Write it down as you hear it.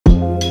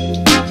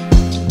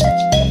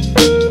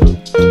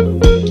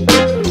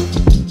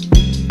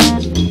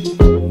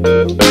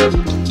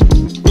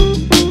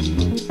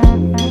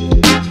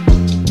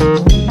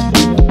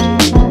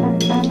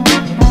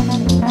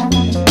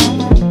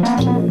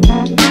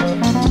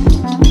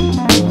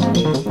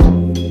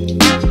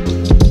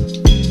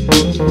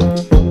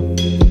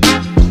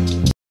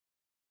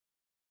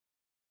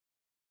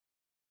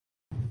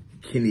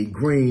Kenny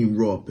Green,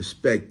 raw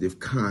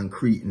perspective,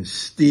 concrete and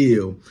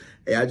steel.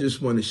 Hey, I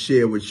just want to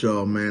share with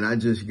y'all, man. I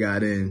just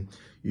got in,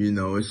 you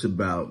know, it's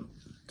about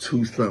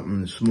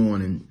 2-something this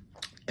morning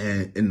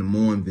and in the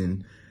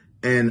morning.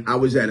 And I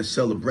was at a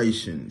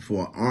celebration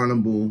for an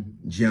honorable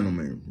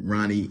gentleman,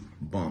 Ronnie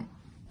Bump,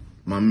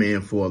 my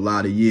man for a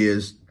lot of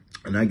years.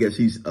 And I guess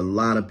he's a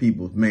lot of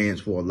people's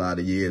mans for a lot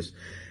of years.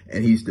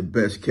 And he's the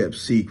best kept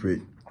secret.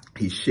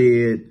 He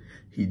shared,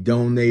 he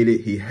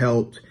donated, he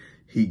helped,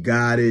 he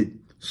guided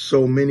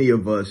so many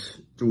of us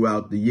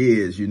throughout the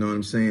years, you know what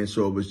I'm saying?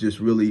 So it was just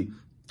really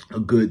a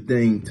good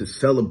thing to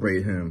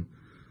celebrate him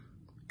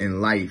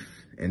in life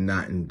and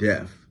not in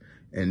death.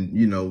 And,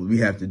 you know, we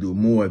have to do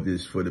more of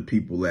this for the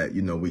people that,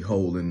 you know, we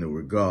hold in the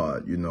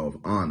regard, you know, of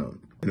honor.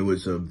 And it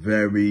was a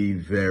very,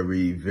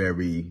 very,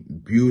 very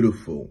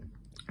beautiful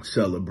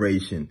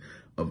celebration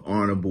of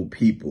honorable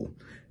people.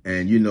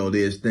 And, you know,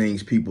 there's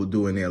things people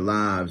do in their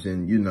lives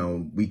and, you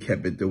know, we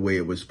kept it the way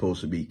it was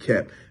supposed to be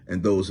kept.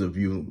 And those of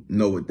you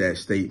know what that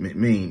statement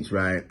means,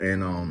 right?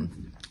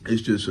 And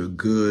it's just a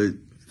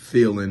good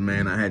feeling,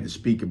 man. I had to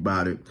speak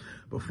about it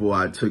before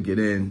I took it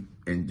in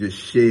and just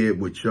share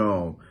with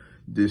y'all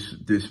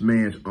this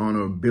man's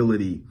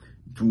honorability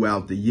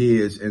throughout the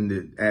years and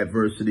the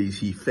adversities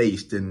he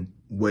faced and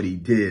what he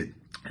did.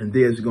 And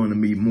there's going to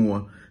be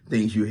more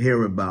things you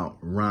hear about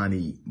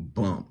Ronnie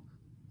Bump,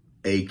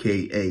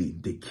 AKA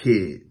the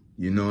Kid.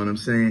 You know what I'm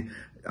saying?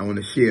 I want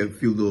to share a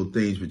few little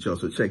things with y'all,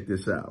 so check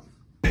this out.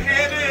 Here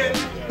it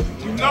is.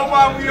 You know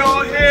why we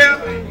all here?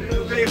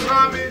 Pay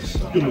homage,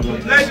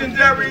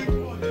 legendary,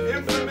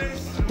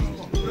 infamous.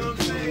 You know what I'm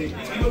saying?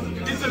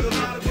 He took a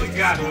lot of us.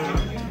 Got it.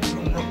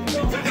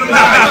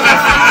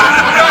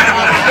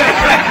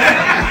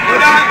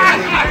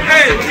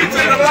 He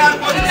took a lot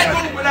of us to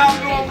school without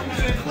knowing we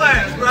was in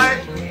class, right?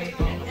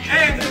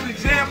 And his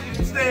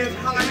example stands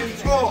high and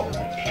tall.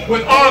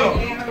 With honor.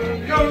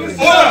 Yo,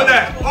 listen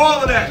up.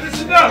 All of that.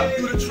 Listen up.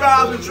 Through the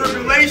trials and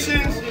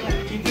tribulations,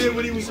 he did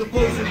what he was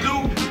supposed to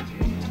do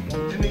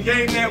in the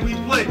game that we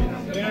play.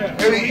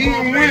 Yeah. And he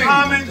even pay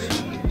homage.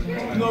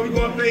 You know, we're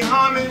going to pay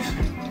homage.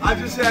 I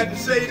just had to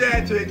say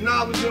that to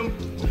acknowledge him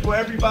before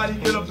everybody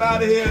get up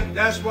out of here.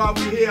 That's why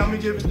we're here. I'm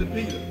going to give it to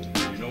Peter.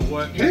 You know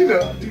what?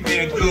 Peter? You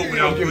can't do it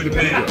without good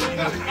men.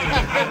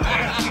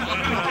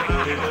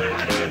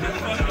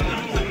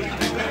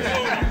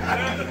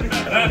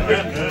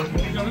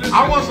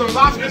 I want some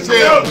lobster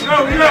tail.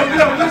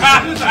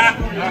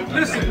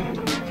 Listen.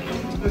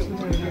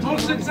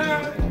 Most of the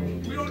time,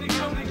 we only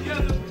come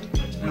together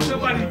when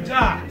somebody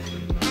dies.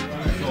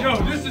 Yo,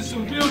 this is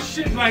some real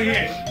shit right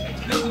here.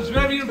 This is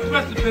very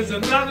impressive. There's a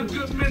lot of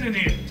good men in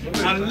here.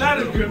 A lot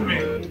of good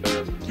men.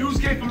 Dudes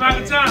came from out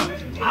of town.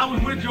 I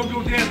was with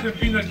JoJo dancing in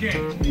Peanut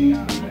Gang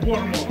from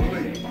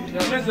Baltimore.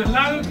 There's a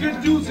lot of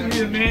good dudes in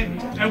here, man.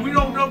 And we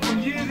don't know from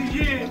year to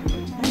year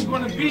who's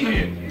going to be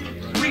here.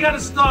 We got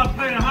to start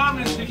paying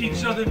homage to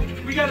each other.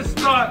 We got to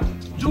start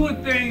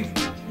doing things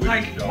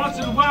like once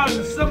in a while in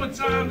the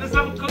summertime. Let's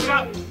have a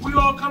cookout. We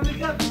all come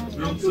together.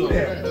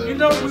 You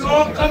know, we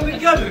all come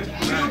together.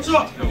 We don't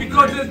talk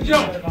because there's,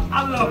 yo,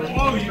 I love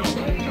all of y'all.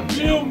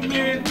 Real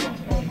men,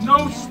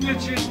 no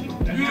snitching,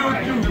 real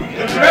dudes.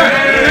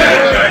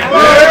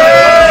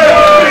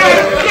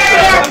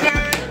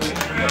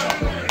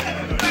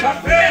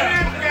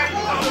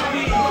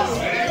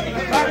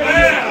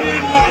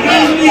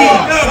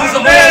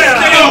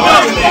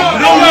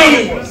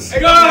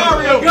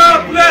 God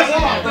bless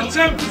the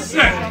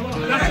 10%.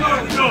 That's all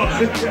it's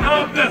doing.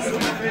 God bless it.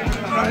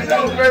 That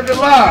was very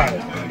live.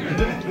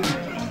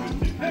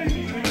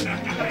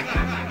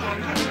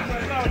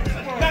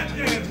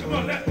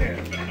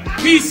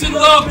 Peace and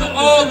love to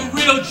all the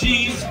real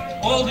G's,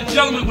 all the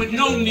gentlemen with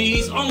no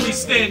knees, only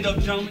stand-up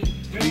gentlemen.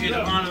 We're here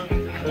to honor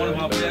one of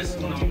our best,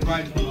 one of our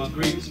brightest, one of our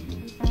greatest,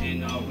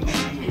 and we're going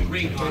to do a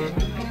great honor.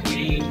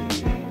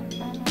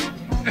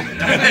 I'm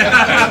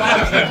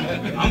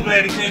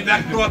glad he came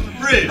back across the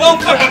bridge.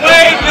 Both of them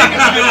way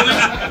building.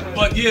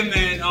 But yeah,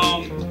 man,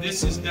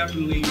 this is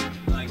definitely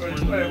like one of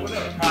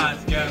the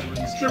prize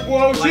gatherings. Triple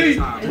OG.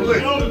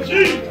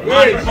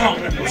 Ronnie Bump.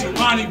 It's a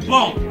Ronnie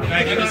Bump.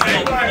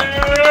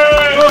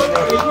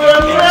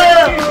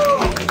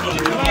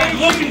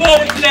 Looking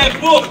forward to that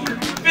book,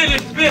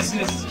 Finished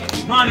Business.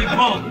 Ronnie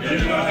Bump.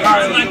 It's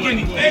like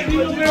anything. Hey,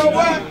 you know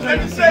what?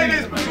 Let me say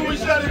this before we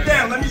shut it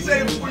down.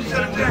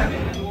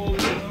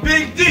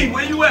 Big D,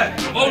 where you at?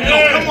 Oh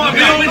no, come on,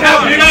 man. What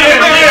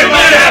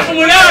happened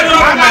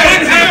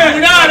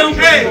without him?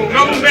 Hey,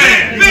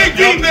 Big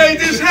D made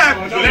this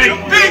happen.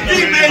 Big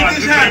D made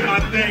this happen.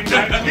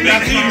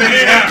 That's he made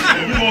it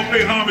happen. We gonna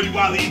pay homage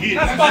while he here.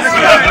 That's my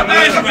son.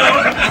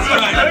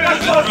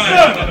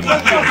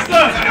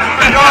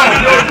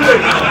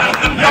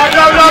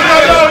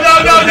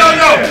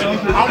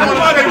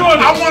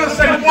 I want to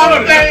say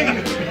one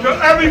thing to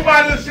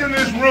everybody that's in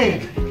this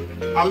room.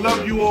 I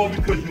love you all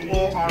because you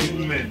all are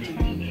men,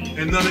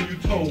 and none of you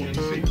told in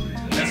secret.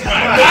 That's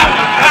right.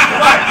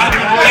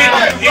 And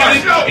if you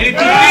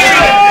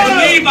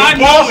believe, I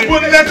know boss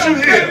wouldn't let you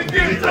hear.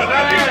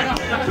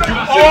 You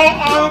all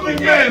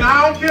honorable men.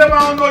 I don't care if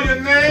I don't know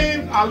your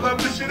name. I love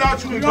the shit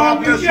out you and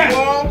God bless you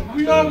all.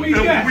 We all we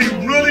And got. we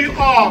really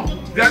are.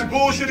 That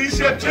bullshit he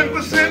said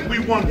 10%, we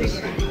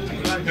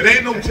 1%. It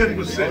ain't no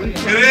 10%. And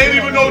it ain't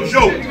even no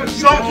joke.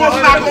 Some folks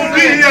not gonna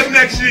be here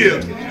next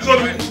year. So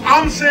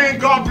I'm saying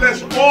God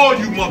bless all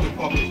you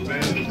motherfuckers,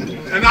 man.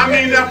 And I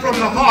mean that from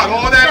the heart.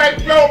 All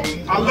that,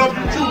 I love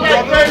you too,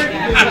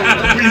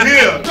 brother. We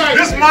here.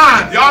 This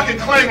mine. Y'all can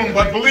claim them,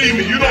 but believe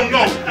me, you don't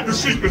know the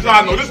secrets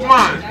I know. This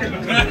mine.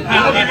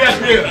 I'll be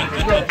back here.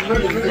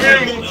 We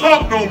ain't gonna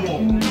talk no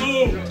more.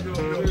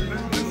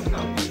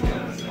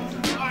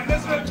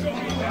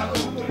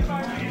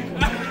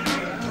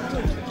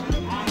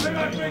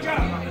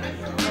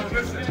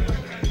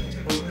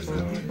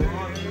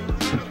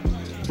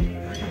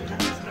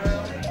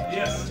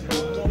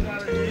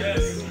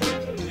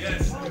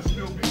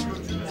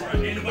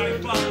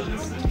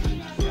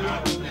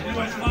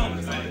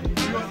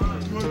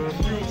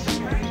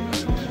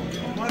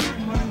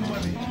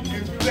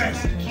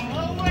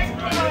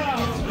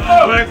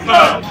 Let's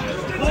go.